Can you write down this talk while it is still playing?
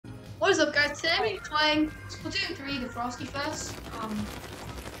What is up, guys? Today we're playing Splatoon 3, the Frosty Fest.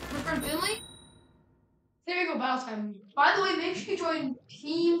 My friend Finley. There you go, battle time. By the way, make sure you join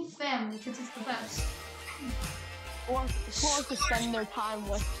Team Family because it's the best. Or wants to spend their time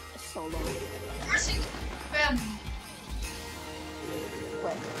with a solo. Versing Family.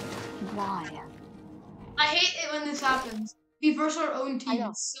 Wait, why? I hate it when this happens. We verse our own team. I know.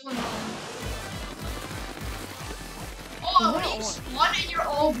 It's so annoying. Oh, when you spawn and you're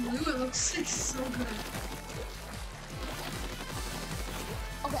all blue, it looks like so good.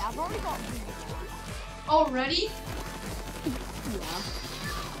 Okay, I've already got. Already? Yeah.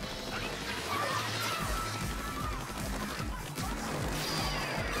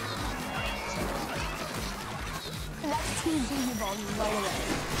 That's 2 GB volume right away.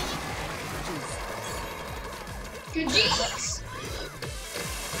 Good jeez!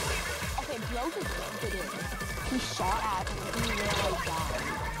 Okay, Bro just did it. He shot at me and he realized that.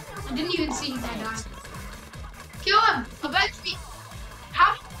 I didn't even see him die. Kill him! Eventually! How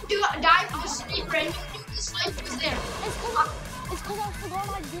did you die from the sniper and you knew the sniper was there? It's because I forgot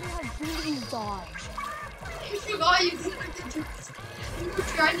I didn't have duty dodge. You forgot you didn't have to do this. You were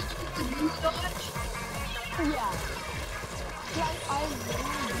trying to do the duty dodge? Yeah.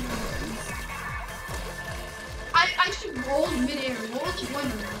 I just rolled mid-air. What was the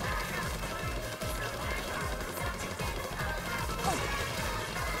wonder?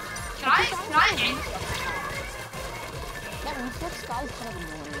 Can I hang? That reflex guy's kind of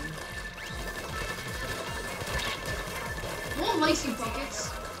annoying. No one likes you, buckets.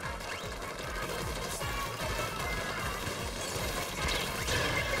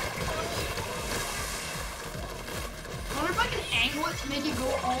 I wonder if I can angle it to make it go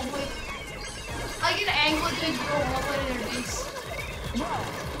all the way. I can angle it to make it go all the way to their base. Yeah.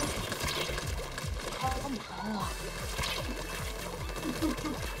 Oh,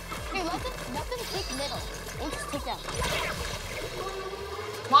 hey, let them take middle. We'll just take that.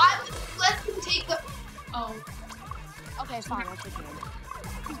 Why would you let them take the... Oh. Okay, fine, I'll take it.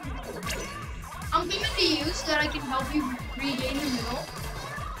 I'm giving to you so that I can help you regain the middle.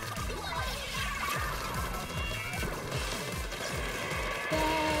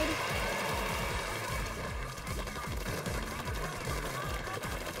 Dead.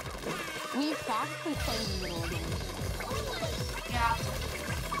 We practically played the middle again. Yeah.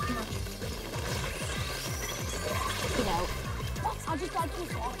 Get out. I just got too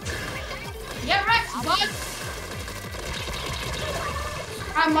far. Yeah, Rex, bud.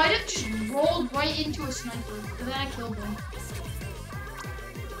 I might have just rolled right into a sniper, but then I killed him.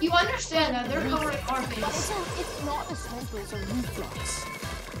 You understand that they're covering our base. It's not a sniper, it's a reflex.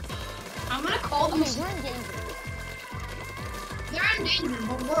 I'm gonna call them. Okay, we're in danger. They're in danger,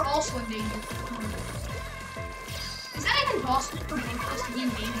 but we're also in danger. Is that even possible for both of us to be in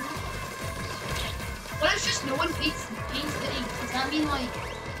danger? What if just no one paints the ink? Does that mean like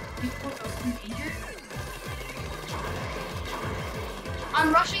people are in danger?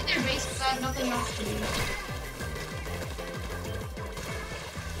 I'm rushing their base because I have nothing else to do.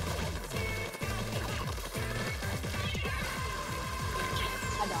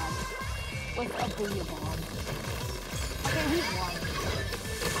 I died. With a booyah bomb. Okay, we won.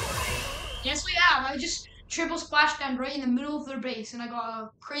 Yes, we have. I just triple splashdown right in the middle of their base, and I got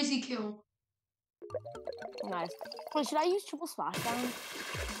a crazy kill. Nice. Wait, should I use triple splashdown?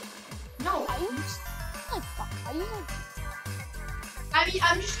 No, I use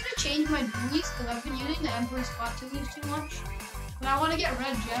I'm just gonna change my dualies because I've been using the Emperor's Spot dualies too much. But I want to get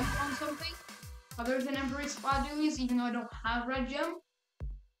red gem on something other than Emperor's Spot dualies, even though I don't have red gem.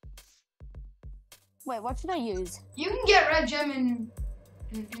 Wait, what should I use? You can get red gem in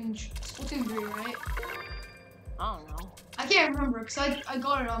Splatoon 3, right? I don't know. I can't remember because I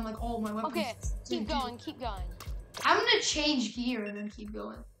got it on like all my weapons. Okay, keep going, keep going. I'm gonna change gear and then keep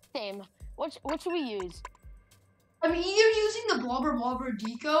going. Same. What should we use? I'm either using the Blobber Blobber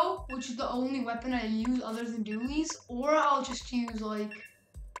Deco, which is the only weapon I use other than dualies, or I'll just use like...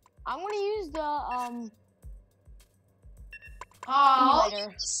 I'm gonna use the, I'll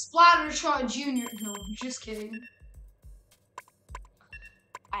later. use Splatter Shot Junior. No, just kidding.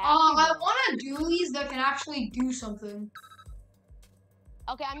 I want a dualies that can actually do something.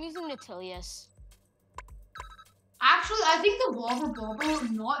 Okay, I'm using Natilius. Actually, I think the Blobber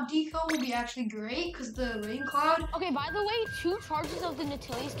Blobber, not Deco, will be actually great, because the Rain Cloud... Okay, by the way, 2 charges of the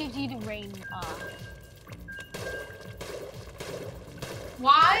Natilius gives you the rain,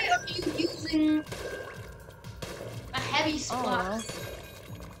 Why are you using a heavy splat?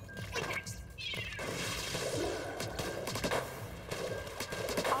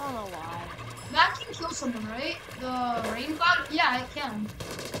 don't know why. That can kill someone, right? The rain cloud? Yeah, it can.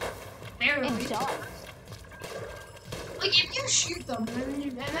 Barely. It does. Like, if you shoot them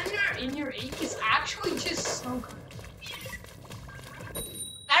and then they're in your ink, it's actually just so good.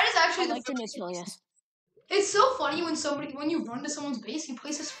 That is actually I like the Nautilus. It's so funny when you run to someone's base, you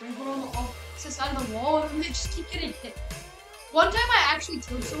place a sprinkler on the opposite side of the wall, and they just keep getting hit. One time I actually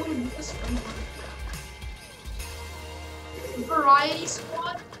killed someone with a sprinkler. Variety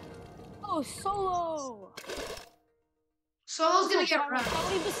squad. Oh, Solo! Solo's gonna get wrecked.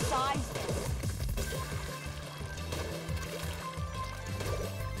 Somebody besides him.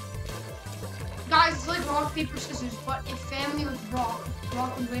 Guys, it's like rock, paper, scissors, but if family was rock,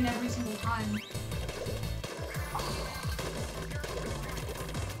 rock would win every single time.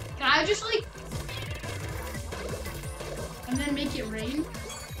 Can I just like... and then make it rain?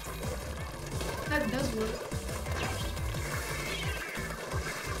 That does work.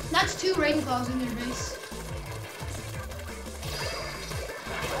 That's 2 rain clouds in your base.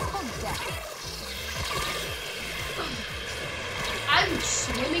 I'm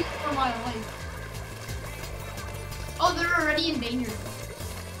swimming for my life. Oh, they're already in danger.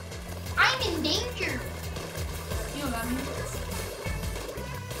 I'm in danger. You know what I mean?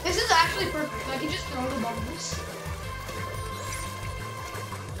 This is actually perfect. I can just throw the bubbles.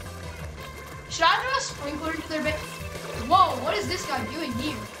 Should I throw a sprinkler into their base? Whoa, what is this guy doing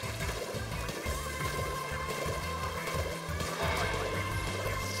here?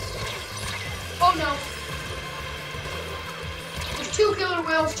 Oh no. There's 2 killer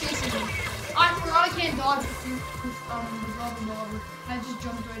whales chasing me. I forgot I can't dodge with the bobber. I just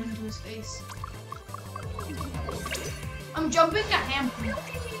jumped right into his face. I'm jumping to Hampton.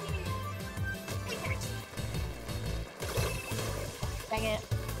 Dang it.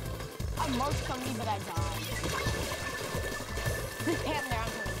 I marched somebody, but I died. This ham there,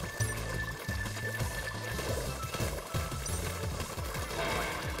 I'm coming.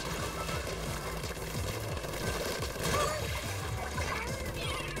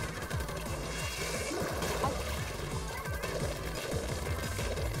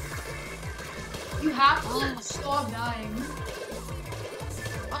 You have to stop dying.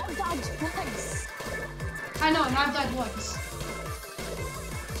 I've died twice. I know, and I've died once.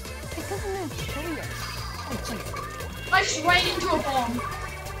 Because I'm Nautilus. Oh, gee. I straight into a bomb.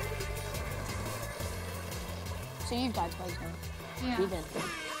 So you've died twice now. Yeah. Even.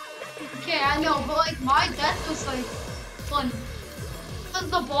 Okay, I know, but like my death was like fun. Because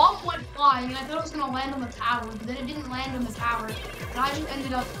the bomb went flying and I thought it was gonna land on the tower, but then it didn't land on the tower. And I just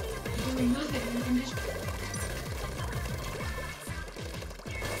ended up doing nothing and just...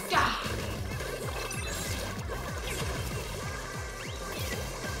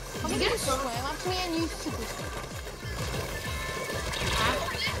 You get a swim up to me and use super speed.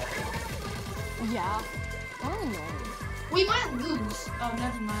 Yeah. How annoying. We might lose. Oh,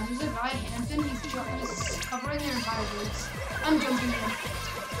 never mind. There's a guy in Hampton. He's covering their entire base. I'm jumping in.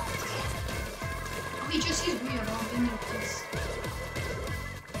 He just sees weird. I'm in their place.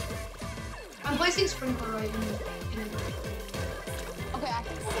 I'm placing sprinkler right in it. Okay, I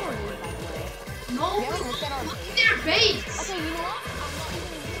think we're gonna lose, by the way. No, We haven't looked at our look base. at their base. Okay, you know what? I'm not even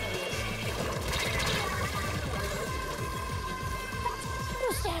gonna say this.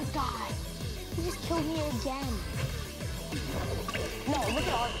 Damn guy! He just killed me again. No, look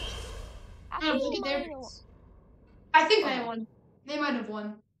at ours. No, look at their base. I think they won. They might have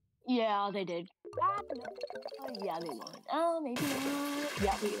won. Yeah, they did. Yeah, they won. Oh, maybe not.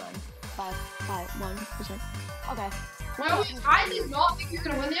 Yeah, we won. 1%. Okay. Well, I did not think you were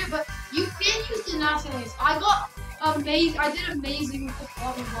gonna win there, but you can use the Nautilus. I got amazing. I did amazing with the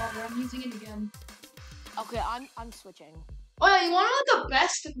Bobber. I'm using it again. Okay, I'm switching. Oh yeah, you want to know what the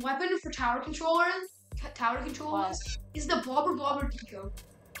best weapon for tower controller is the Blobber Deco.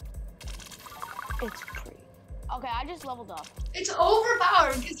 It's pretty. Okay, I just leveled up. It's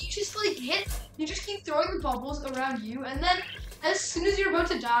overpowered because you just like you just keep throwing the bubbles around you, and then as soon as you're about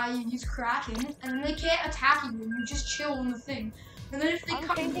to die, you use Kraken, and then they can't attack you, and you just chill on the thing. And then if they I'm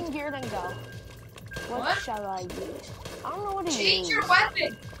come, changing gear, then go. What shall I use? I don't know what to use. change your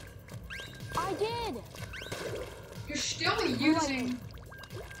weapon. I did. You're still using.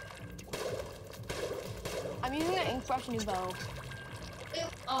 I'm using an ink brush nouveau.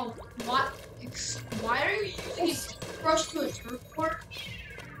 Oh, what? Why are you using a brush to a turf port?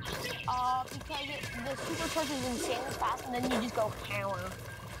 Because the supercharge is insanely fast, and then you just go power.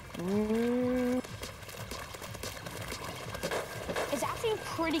 It's actually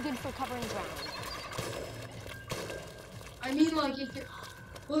pretty good for covering ground. I mean, like, if you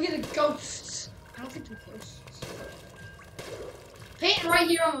look at the ghosts. I don't think they're ghosts. Paint right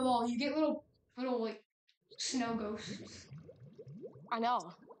here on the wall. You get little like snow ghosts. I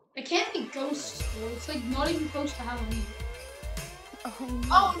know. It can't be ghosts. It's like not even close to Halloween. Oh,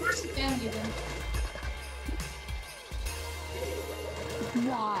 Oh, where's the family again?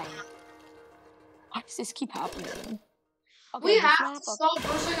 why? Why does this keep happening? Okay, We this have map, to stop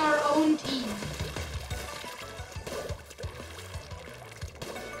versus our own team.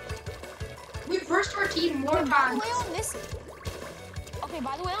 We versed our team more By the times. way, on this. Okay,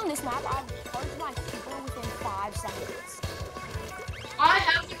 by the way, on this map, I've charged my super within 5 seconds. I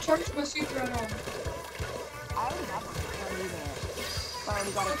haven't charged my super at all. I already have one. I'm using it. I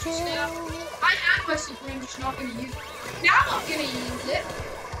already got a Snap. kill. I have my super, I'm just not gonna use it. Now I'm gonna use it.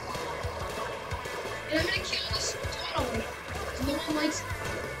 And I'm gonna kill this tunnel. No one likes it.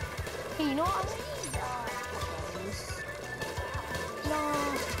 Hey, you know what?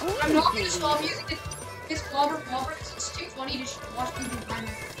 I'm not gonna stop using this blobber because it's too funny to watch people find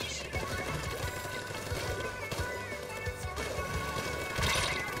it.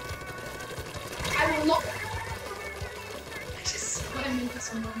 I will not. I just swam into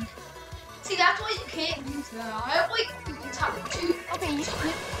someone. See, that's why you can't use that. I have like top 2. Okay, you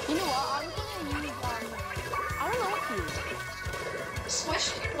know what? I'm gonna use, I don't know what to use. Switch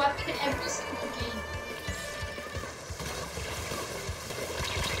your weapon every single game.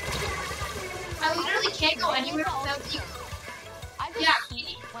 I literally can't go anywhere without you. I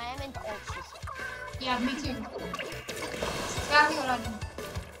just swam into ultra. Yeah, me too. That's exactly what I did.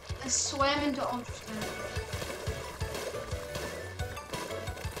 I swam into ultra stamina.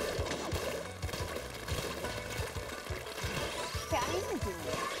 Okay, I'm using Doom.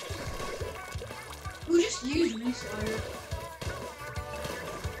 Who just used Restarter?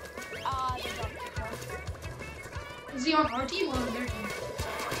 Is he on our team or on their team?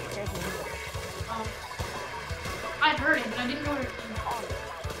 Their team. I heard it, but I didn't know where it came from.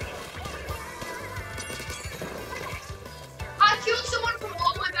 I killed someone from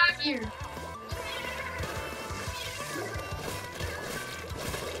all the way back here.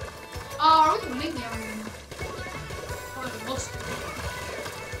 Are we winning? Yeah, we're winning. Oh, it looks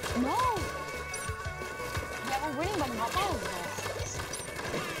good. No! Yeah, we're winning, but not by a lot.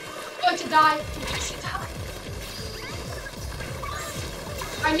 Going to die. I should die.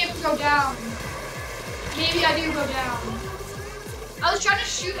 I never go down. Maybe I do go down. I was trying to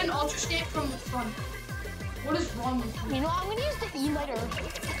shoot an ultra scape from the front. What is wrong with you? You know, I'm gonna use the E lighter.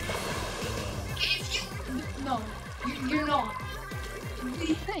 If you... No. You're not.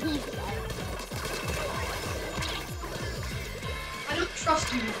 I don't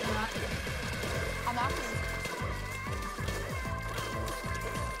trust you for that. I'm actually.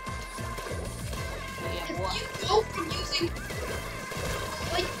 If you go from using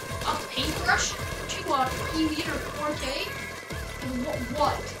like a paintbrush to a e-meter 4K,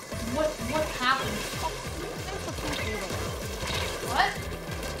 what happened? What?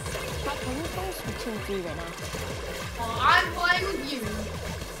 My playing phone's for 2-3 right now. Well, I'm playing with you.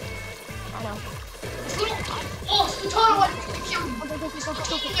 I know. This little the tunnel wiper's gonna kill me. This little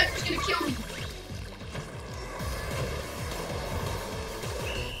tunnel wiper's gonna kill me.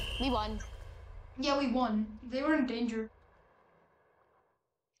 We won. Yeah, we won. They were in danger.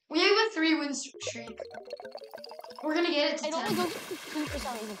 We have a 3-win streak. We're gonna get it to 10. It only goes to 2 for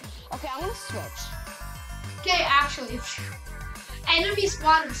some reason. Okay, I'm gonna switch. Okay, actually, enemy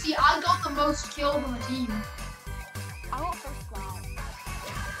splatter. See, I got the most kills on the team. I want first flag.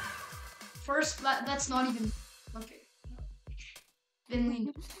 First, that's not even okay. Finley.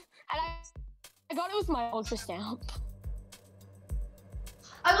 And I got it with my ultra stamp.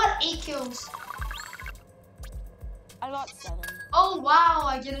 I got 8 kills. I got 7. Oh wow,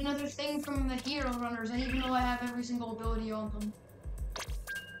 I get another thing from the hero runners. I even though I have every single ability on them.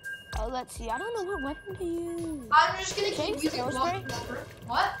 Oh, let's see. I don't know what weapon to use. I'm just gonna keep using arrow spray.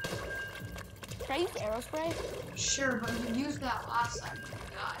 What? Can I use arrow spray? Sure, but you used that last time.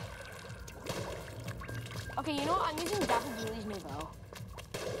 God. Okay, you know what? I'm using Daffy Dooley's new bow.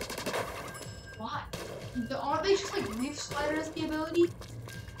 What? Aren't they just like leaf sliders, the ability?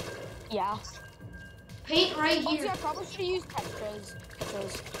 Yeah. Paint right Oh, here. I probably should have used Tetras.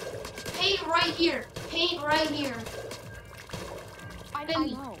 Paint right here. Paint right here. I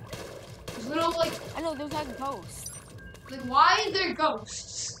know. There's little like. I know, there's like ghosts. Like, why are there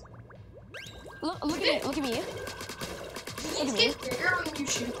ghosts? Look at me. Look at me. Do these get bigger when you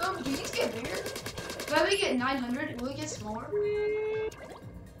shoot them? Do these get bigger? If we get 900, will it get smaller?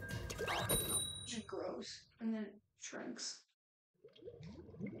 Just grows and then it shrinks.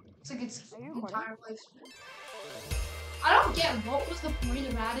 It's like its entire lifespan. I don't get what was the point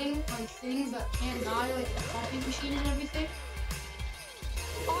of adding like things that can't die, like the coffee machine and everything.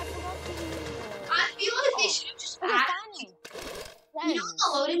 Oh, I forgot to use it. I feel like they should have just added. Yeah, You know, in the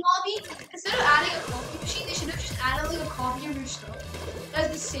loading lobby, instead of adding a coffee machine, they should have just added like a copy of your stuff. It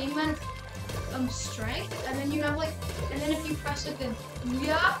has the same amount of strength, and then you have like, and then if you press like the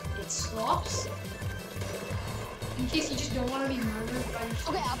yeah, it stops. In case you just don't want to be murdered by your stuff.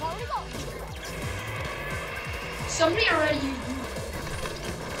 Okay, I've already got. Somebody already used it.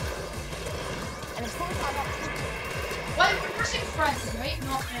 And of course I got. Why we're versing friends, right?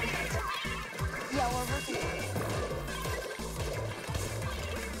 Not enemies. Yeah, we're versing.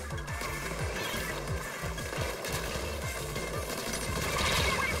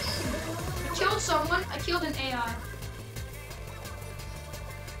 Killed someone. I killed an AI.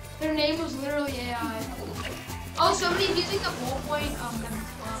 Their name was literally AI. Oh, somebody's using the ballpoint.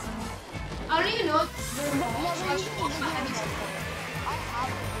 I don't even know if they're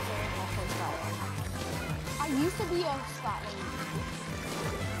I used to be a Scotland.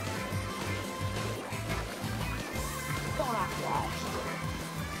 Don't act like.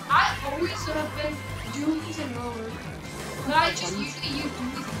 I always have been doomies and rollers, but I just usually use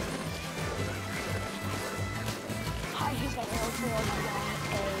doomies. I just got arrow trail.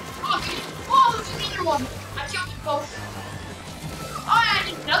 Oh, there's another one. I killed them both. Oh, I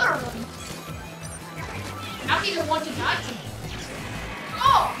need another one. I need the one to die to.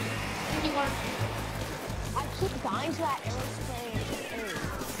 Oh! I keep dying to that arrow spray.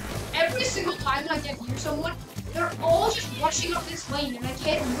 Every single time I get near someone, they're all just rushing up this lane and I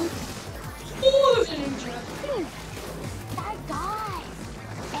can't move. Oh, there's an ninja. That guy.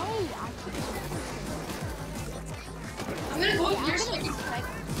 Hey, I'm gonna go up here so I can snipe.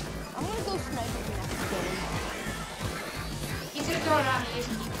 I'm gonna go snipe the next game. He's gonna throw it at me,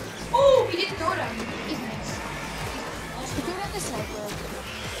 isn't he? Oh, he didn't throw it at me. He's nice. He threw it at the sniper.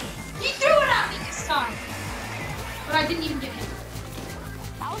 He threw it at me this time! But I didn't even get him.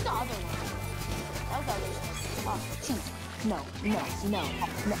 That was the other one. That was the other one. Oh, cheat. No.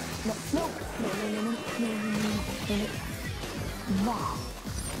 Wow.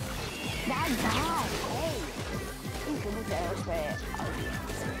 That guy. Hey. He's good with the aerospace.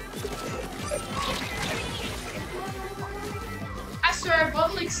 I swear, I've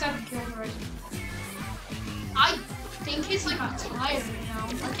got like 7 kills already. I think he's like I'm tired right now. I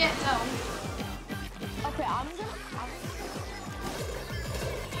can't tell. Okay, I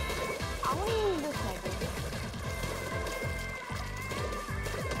want to use this sniper.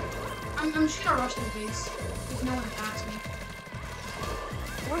 I'm just gonna rush the base. If no one attacks me.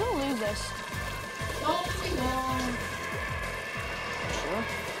 We're gonna lose this. No, we won't. Sure.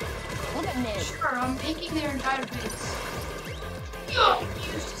 Look at Nick. Sure, I'm taking their entire base. Yo,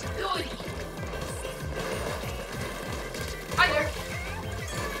 use his ability. Hi there.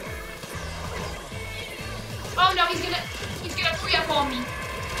 Oh no, he's gonna 3-up on me.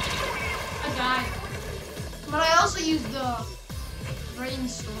 I died. But I also used the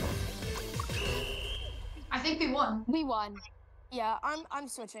brainstorm. I think we won. We won. Yeah, I'm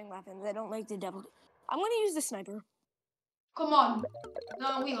switching weapons. I don't like the double. I'm gonna use the sniper. Come on.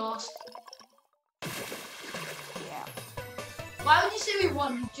 No, we lost. Yeah. Why would you say we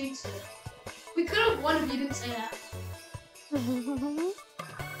won? You jinxed it. We could have won if you didn't say that.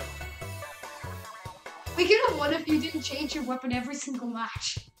 We could have won if you didn't change your weapon every single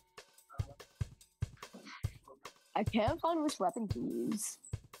match. I can't find which weapon to use.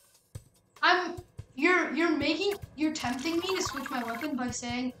 You're tempting me to switch my weapon by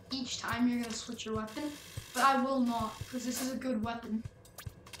saying each time you're gonna switch your weapon, but I will not, because this is a good weapon.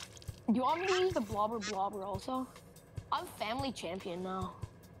 Do you want me to use the blobber also? I'm family champion now.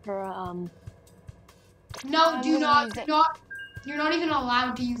 For No, do not. You're not even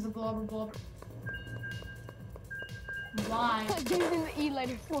allowed to use the blobber. Why? Using the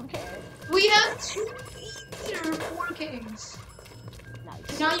E-lighter 4K. We have 2 E-lighter 4Ks.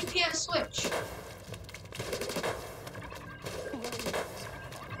 Nice. Now you can't switch.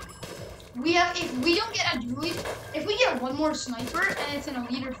 If we don't get a dually, if we get one more sniper and it's an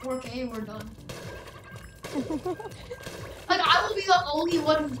Elite 4K, we're done. Like, I will be the only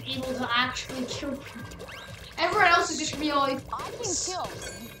one who's able to actually kill people. Everyone else is just gonna be like, I can kill.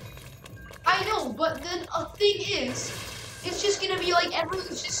 I know, but then a thing is, it's just gonna be like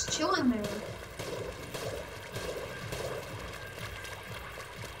everyone's just chilling there.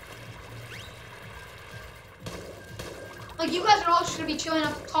 Like, you guys are all just gonna be chilling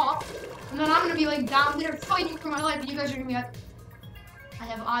up the top, and then I'm gonna be like down there fighting for my life, and you guys are gonna be like, I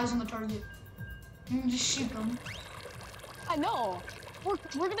have eyes on the target. You can just shoot them. I know. We're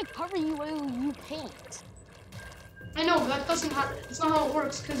gonna cover you while you paint. I know, but that doesn't have, it's not how it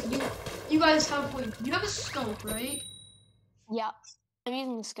works, because you guys have, wait, you have a scope, right? Yeah, I'm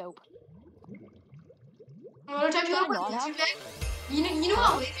using the scope. Another time you Try have not a have. You know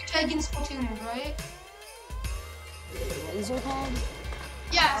how laser tag in Splatoon is, right? Laser tag?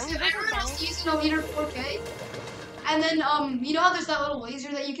 Yeah, so everyone else uses a leader 4K. And then, you know how there's that little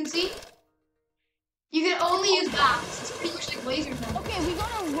laser that you can see? You can only use that. It's pretty much like laser tag. Okay, we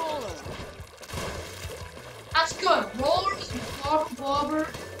got a roller. That's good. Rollers, blobber,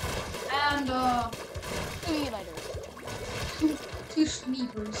 and, 2 lighters. two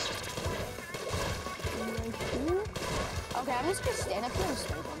sneakers. Okay, I'm just gonna stand up here and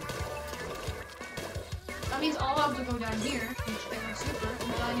snipe them. That means I'll have to go down here, which they are super,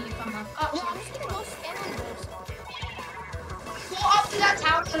 and then I need to come back up. No, I'm just gonna go stand on this. Go up to that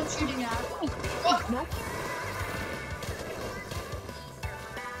tower that I'm shooting at. What? Nope.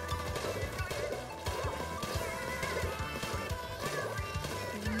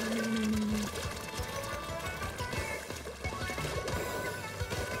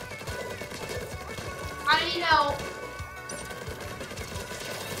 I need help.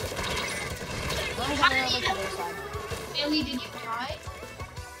 Let me come over to the other side. Bailey, did you die?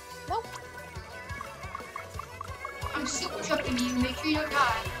 Nope. I'm super chucking you. Make sure you don't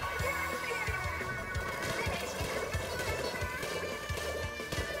die.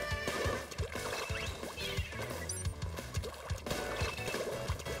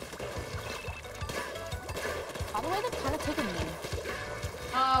 By the way, they're kind of taking me.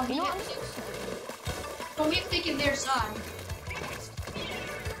 We You know, have I'm just... well, we have taken their side.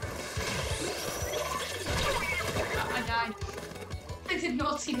 I died. I did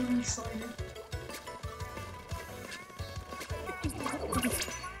not see the re-slider.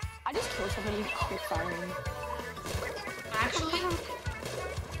 I just killed somebody quick firing. Actually,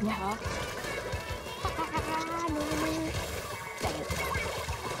 Yeah. Dang it.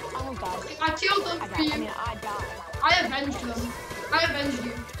 Oh god. I killed them I for died. you. I mean, I died. I avenged them. I avenged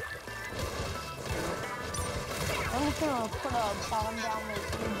you. I'm just gonna put a bomb down there to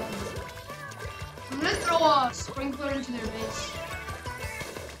them. I'm gonna throw a sprinkler into their base.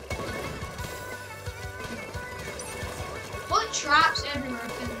 Put traps everywhere,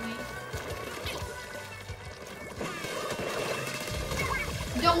 Finley.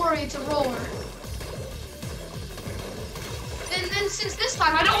 Don't worry, it's a roller. And then since this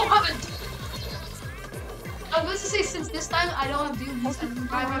time I don't have a... I was going to say since this time I don't have doobies and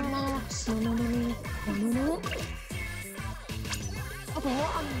I have bombs. Okay, you know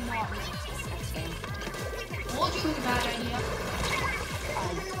what? I'm not gonna take this game. Told you it was a bad idea.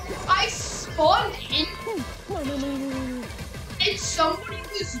 I spawned in and somebody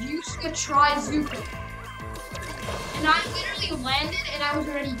was using a tri-zuka. And I literally landed and I was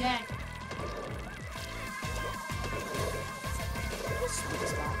already dead.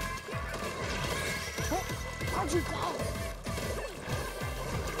 Where'd you go?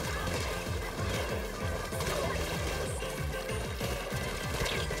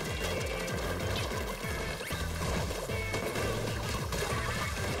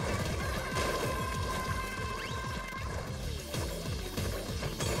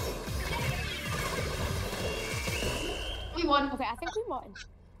 We won. Okay, I think we won.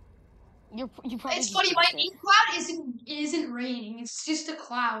 You probably. It's just funny, my jinxed it. ink cloud isn't raining. It's just a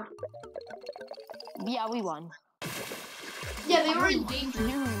cloud. Yeah, we won. Yeah, they were in danger.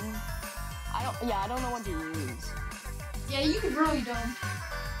 I don't know what to use. Yeah, you really don't.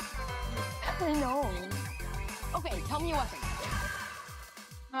 I know. Okay, tell me a weapon.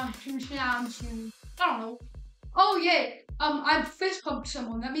 I'm shooting. I don't know. Oh yeah. I fist pumped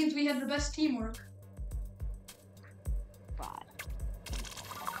someone. That means we had the best teamwork. God.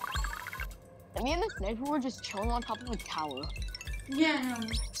 And me and the sniper were just chilling on top of a tower. Yeah, no.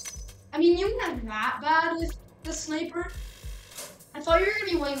 I mean, you weren't that bad with the sniper. I thought you were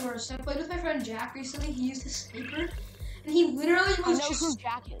gonna be way worse. I played with my friend Jack recently. He used a sniper, and he literally was I know just. who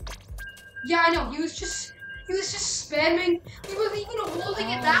Jack is. Yeah, I know. He was just spamming. He wasn't even holding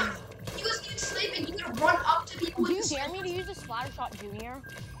it back. He wasn't even sniping. He would run up to people Do with you the dare me to use a splatter shot junior?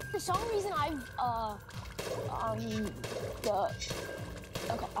 For some reason, okay,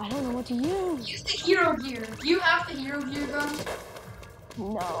 I don't know what to use. Use the hero gear. Do you have the hero gear gun?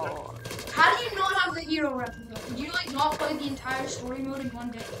 No. How do you not have the hero replica? Did you like not play the entire story mode in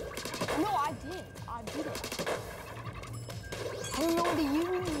one day? No, I did. I did it. I don't know what to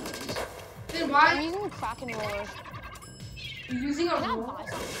use. Then I'm why using the Kraken roller. are you using a Can I roll? buy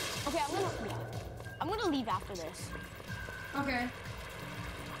something? Okay, I'm gonna leave after this. Okay.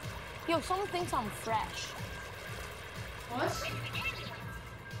 Yo, someone thinks I'm fresh. What?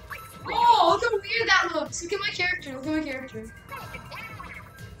 Oh, look how weird that looks. Look at my character. Look at my character.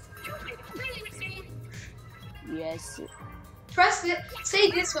 Yes. Press it. Say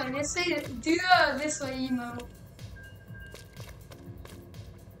this way. Let's say it. Do this way emote.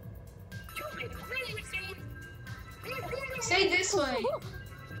 Stay this way.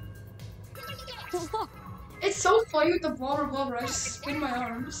 It's so funny with the blubber. I just spin my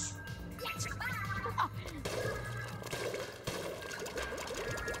arms.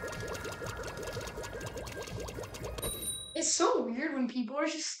 It's so weird when people are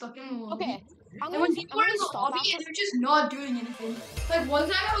just stuck in the lobby. Okay. And when people are in the lobby and they're just not doing anything. Like one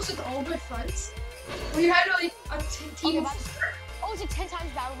time I was with all my friends. We had like a team of oh, it's a 10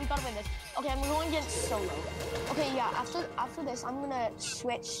 times battle. We gotta win this. Okay, I'm going against solo. Okay, yeah. After this, I'm gonna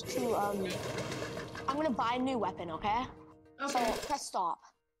switch to I'm gonna buy a new weapon. Okay. Okay. So press stop.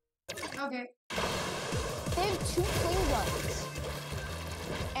 Okay. They have 2 flame guns.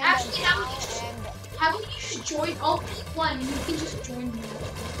 And actually, how about you just join? I'll pick one and you can just join me.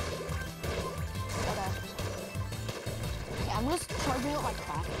 Okay. Okay, I'm just charging up my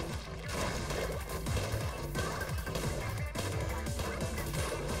Kraken.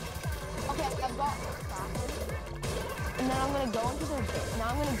 Okay, I've got Kraken. And then I'm gonna go into their base. Now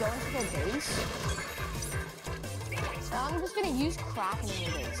I'm gonna go into their base. Now I'm just gonna use Kraken in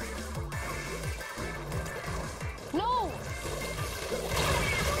their base. No!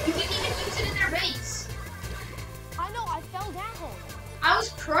 You didn't even use it in their base. I know, I fell down. I was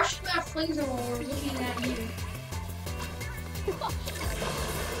crushed by a flamethrower looking at you.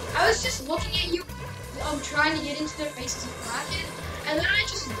 I was just looking at you, trying to get into their faces and Kraken, and then I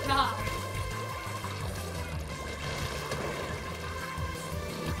just died.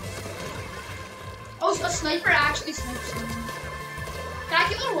 Oh, a sniper actually sniped someone. Can I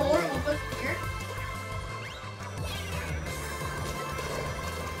kill a roller over here?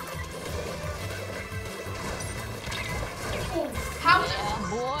 Oh, how is it?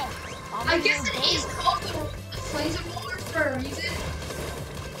 Boy. I guess it is called the flamethrower for a reason.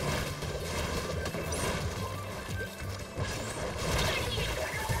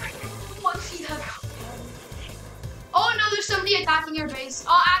 Oh no, there's somebody attacking your base.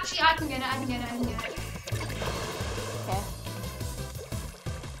 Oh, actually, I can get it. Okay.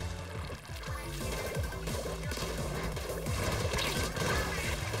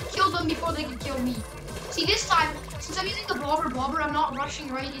 Kill them before they can kill me. See, this time, since I'm using the blubber, I'm not rushing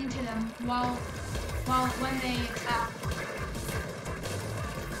right into them when they attack.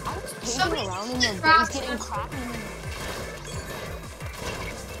 I was pacing around in their base getting Kraken.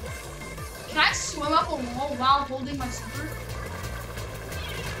 Can I swim up a wall while holding my super?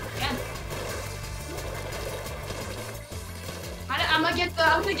 Yeah. I'm gonna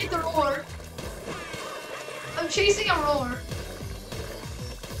get the roar. I'm chasing a roar.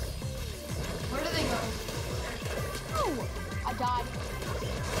 Where do they go? Oh, I died.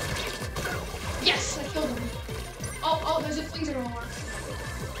 Yes, I killed him. Oh, there's a flamethrower.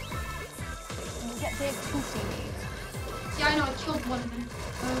 They have 2 teammates. Yeah, I know, I killed one of them.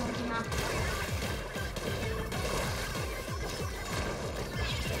 I don't know what happened.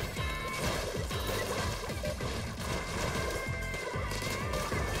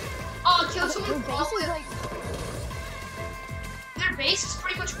 Oh, I killed someone. Their base is like... Their base is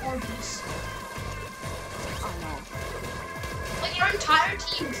pretty much our base. Oh no. Like, your entire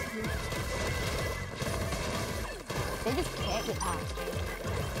team is here. They just can't get past.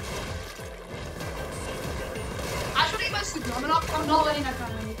 I should get my super. I'm not letting that guy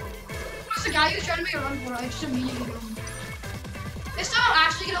run. There's a guy who's trying to make a run for it. I just immediately hit him. This time I'm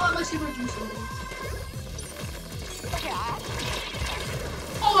actually gonna let my super do something. Okay,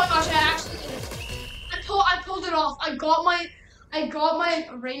 Oh my gosh, I actually did it. I pulled it off. I got my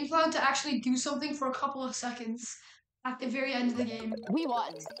rain cloud to actually do something for a couple of seconds at the very end of the game. we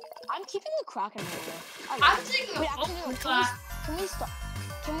won. I'm keeping the Kraken over. I'm taking a actually, photo of can that. we stop?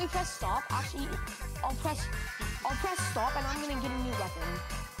 Can we press stop? Actually, I'll press stop and I'm gonna get a new weapon.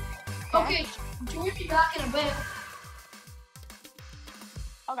 Okay, join me back in a bit.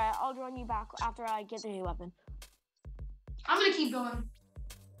 Okay, I'll join you back after I get the new weapon. I'm gonna keep going.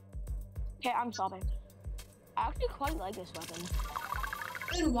 Okay, I'm stopping. I actually quite like this weapon.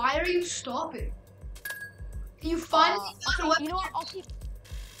 Then why are you stopping? You finally got a weapon. You know what?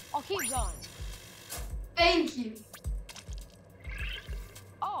 I'll keep going. Thank you.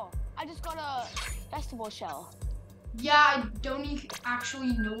 Oh, I just got a festival shell. Yeah, I don't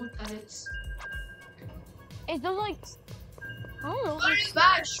actually know what that is. It's just like, I don't know. Got a new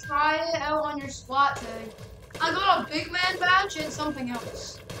badge. Try it out on your squat tag. I got a big man badge and something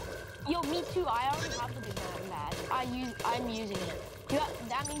else. Yo, me too. I already have the big man badge. I'm using it.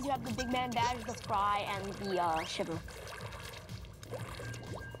 That means you have the big man badge, the fry, and the shiver.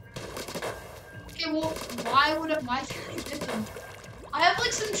 Okay, well, why can't you get them? I have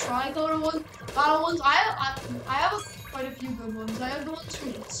like some tricolor battle ones. I have quite a few good ones. I have the ones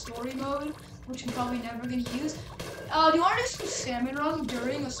from the store. story mode, which I'm probably never gonna use. Do you want to do some salmon run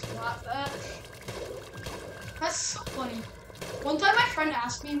during a Splatfest? That's so funny. One time my friend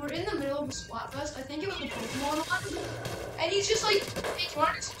asked me, we're in the middle of a Splatfest, I think it was the Pokemon one, and he's just like, hey, do you want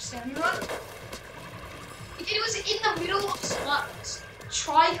to do some salmon run? It was in the middle of a Splatfest.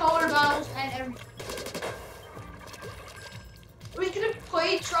 Tricolor battles and everything. We could have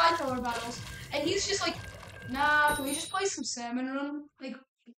played tricolor battles, and he's just like, nah, can we just play some salmon run? Like,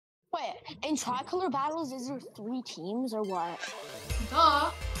 wait, in tricolor battles, is there 3 teams or what?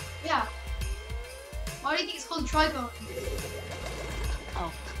 duh. Yeah. Why do you think it's called tricolor?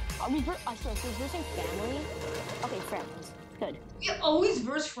 Oh, are we? I swear, so we're saying family. Okay, friends. Good. We always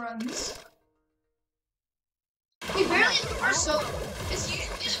verse friends. We barely verse, so it's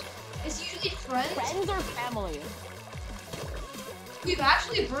usually friends. Friends or family? We've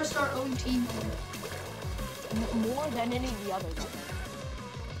actually versed our own team More than any of the others.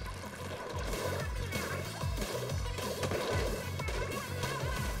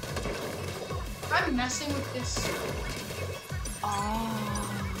 I'm messing with this.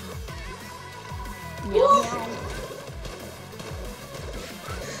 Meow meow.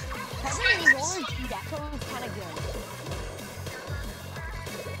 Covering roller gecko is kind of good.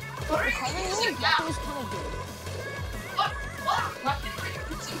 What are you Covering using roller now? gecko is kind of good. What weapon are you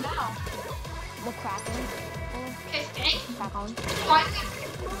using now? The Kraken. Okay, thank you. Back on. Finally.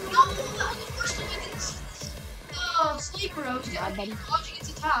 No, that was the first time I didn't see the sleeper. I was dodging its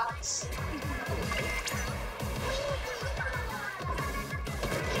attacks.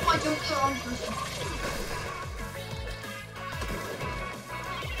 Oh, I jumped to the wrong person.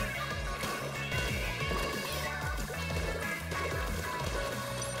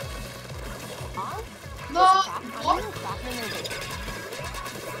 Huh? No! I'm gonna Kraken in their base.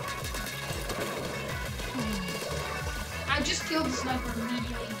 I just killed the sniper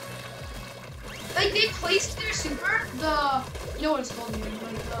immediately. Like, they placed their super, you know what it's called here,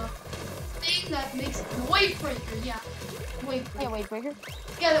 like, the thing that makes the wave breaker, yeah. Wave breaker. Yeah, wave breaker.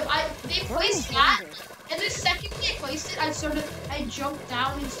 Yeah, they placed Really that, dangerous. and the second they placed it, I jumped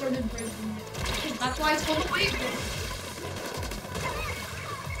down and started breaking it. That's why it's called a wave breaker.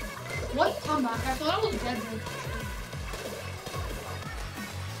 What comeback? I thought I was dead there.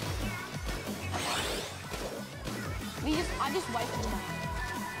 I just wiped them out.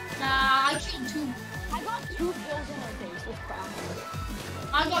 Nah, I killed 2. I got 2 kills in their base with Kraken.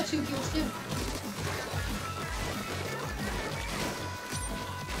 I got 2 kills too.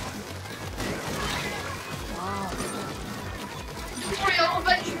 Wow. Don't worry, I'll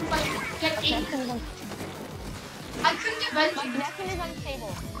avenge you if I get 8. I couldn't avenge My you. connection is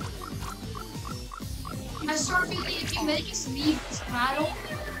unstable. I start thinking if you make us leave this battle,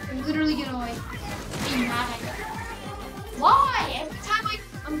 I'm literally gonna like be mad at you. Why? Every time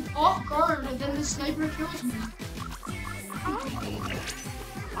I'm off guard and then the sniper kills me. I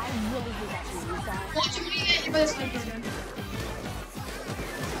really hate that you use that. Watch him get hit by the sniper again.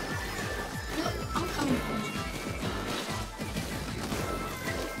 Look, I'm coming for you.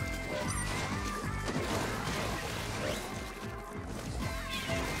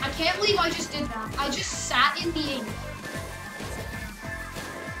 I can't believe I just did that. I just sat in the ink.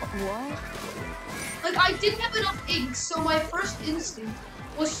 What? Like, I didn't have enough ink, so my first instinct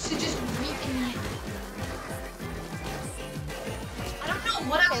was to just reap in the ink. I don't know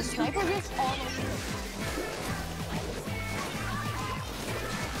what I was doing. Sniper gets all the shit.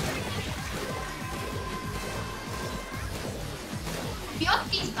 I feel like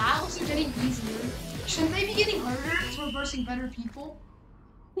these battles are getting easier. Shouldn't they be getting harder because we're versing better people?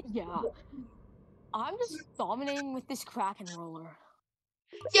 Yeah. I'm just dominating with this Kraken roller.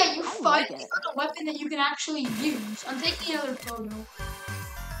 Yeah, you I finally like it. found a weapon that you can actually use. I'm taking another photo.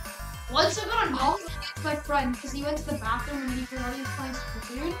 Once I got a knock with my friend because he went to the bathroom and then he forgot he was playing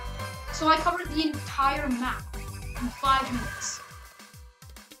Splatoon. So I covered the entire map in 5 minutes.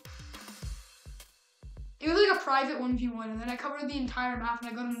 It was like a private 1v1 and then I covered the entire map and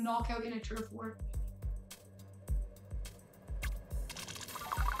I got a knockout in a turf war.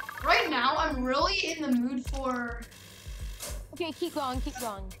 Right now, I'm really in the mood for... Okay, keep going, keep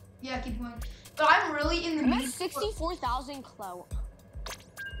going. Yeah, keep going. But I'm really in the I'm at mood for... 64,000 clout.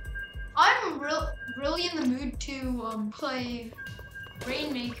 I'm really in the mood to play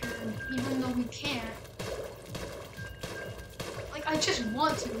Rainmaker, even though we can't. Like, I just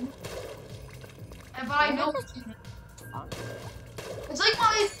want to. But I know we can't. It's like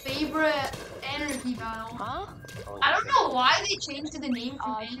my favorite anarchy battle. Huh? I don't know why they changed the name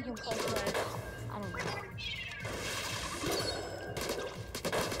from You can anarchy. play with, I don't know.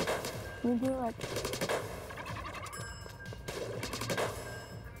 You do like...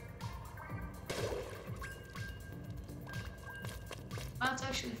 That's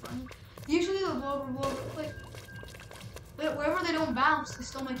actually funny. Usually the blobber like wherever they don't bounce, they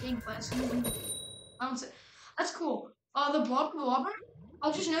still make gameplay. So I don't say that's cool. The blobber.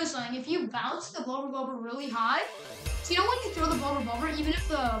 I'll just know something. If you bounce the blobber really high, so you know when you throw the blobber, even if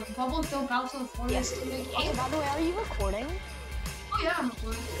the bubbles don't bounce on the floor, they still make game. Okay, by the way, are you recording? Oh yeah, I'm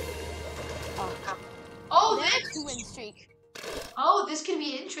recording. Oh, This. 2-win streak. Oh, this can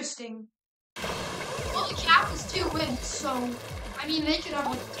be interesting. Well, the cap is 2 wins, so I mean they could have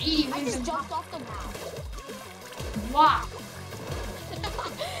like 80 wins. I just jumped off the map. Wow.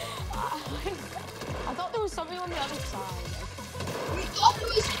 I thought there was something on the other side. We thought it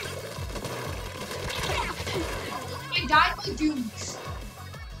was. I died by dudes.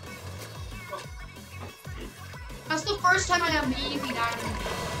 That's the first time I immediately died.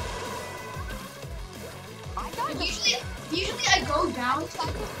 Usually I go down. I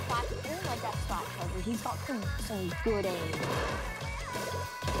don't like that spot cover. He's got some good aim.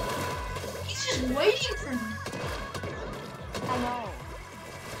 He's just waiting for me. I know.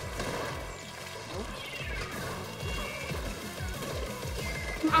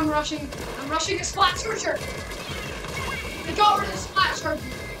 I'm rushing a splat charger. I got rid of the splat charger.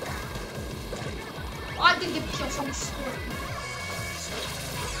 Oh, I did get the kill from the sport.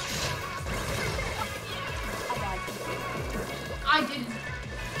 I didn't.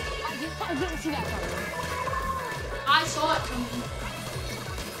 I didn't see that coming. I saw it coming.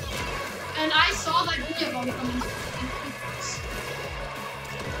 And I saw that video bomb coming.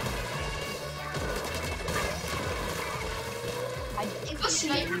 If a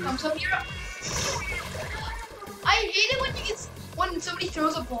sniper comes up here, I hate it when somebody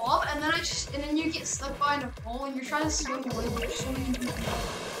throws a bomb and then you get stuck behind a pole and you're trying to swim away with so many people.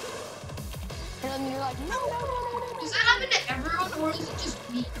 And then you're like, no. Does that happen to everyone or is it just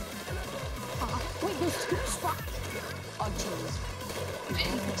me? Wait, there's 2 spots. Oh, jeez. Did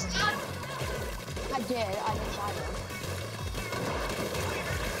you fix that? I did. I didn't try them.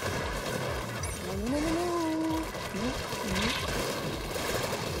 No.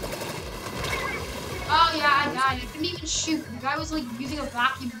 Oh yeah, I died. I couldn't even shoot. The guy was like using a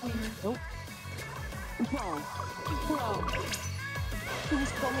vacuum cleaner. Nope. Bro.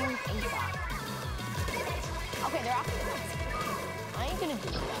 He's coming inside. Okay, they're after me. I ain't gonna do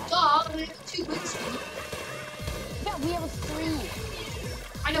that. Duh, we have 2 wins. Yeah, we have a 3.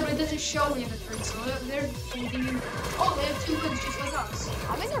 I know, but it doesn't show we have a 3, so they're thinking, oh, they have 2 wins just like us.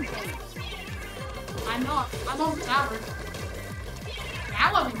 I'm in their base. I'm not. I'm on the tower.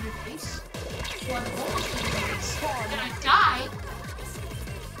 Now I'm in your base. Well, I'm almost in your base. And I died.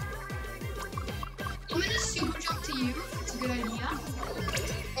 I'm gonna super jump to you. It's a good idea.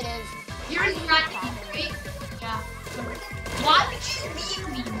 It is. You're in front of me, right? Yeah. Why would you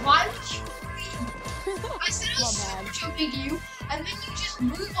leave me? Why would you leave me? I said I was super jumping you, and then you just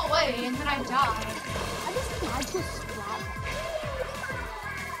move away, and then I died. I just died to a splat.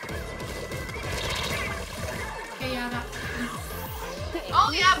 Okay, yeah, that.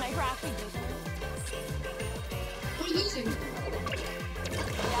 Oh, yeah. Sniper actually do We're losing.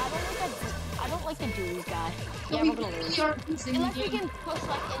 Yeah, I don't like the dude guy. No, Yeah, we we're gonna lose. really are losing. Unless we can push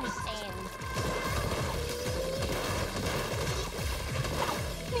like insane.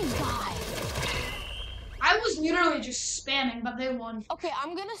 Please die. I was literally just spamming, but they won. Okay,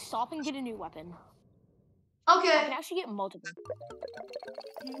 I'm gonna stop and get a new weapon. Okay. I can actually get multiple.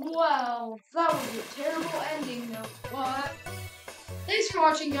 Well, that was a terrible ending, though. What? Thanks for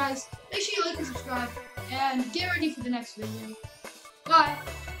watching, guys. Make sure you like and subscribe, and get ready for the next video. Bye.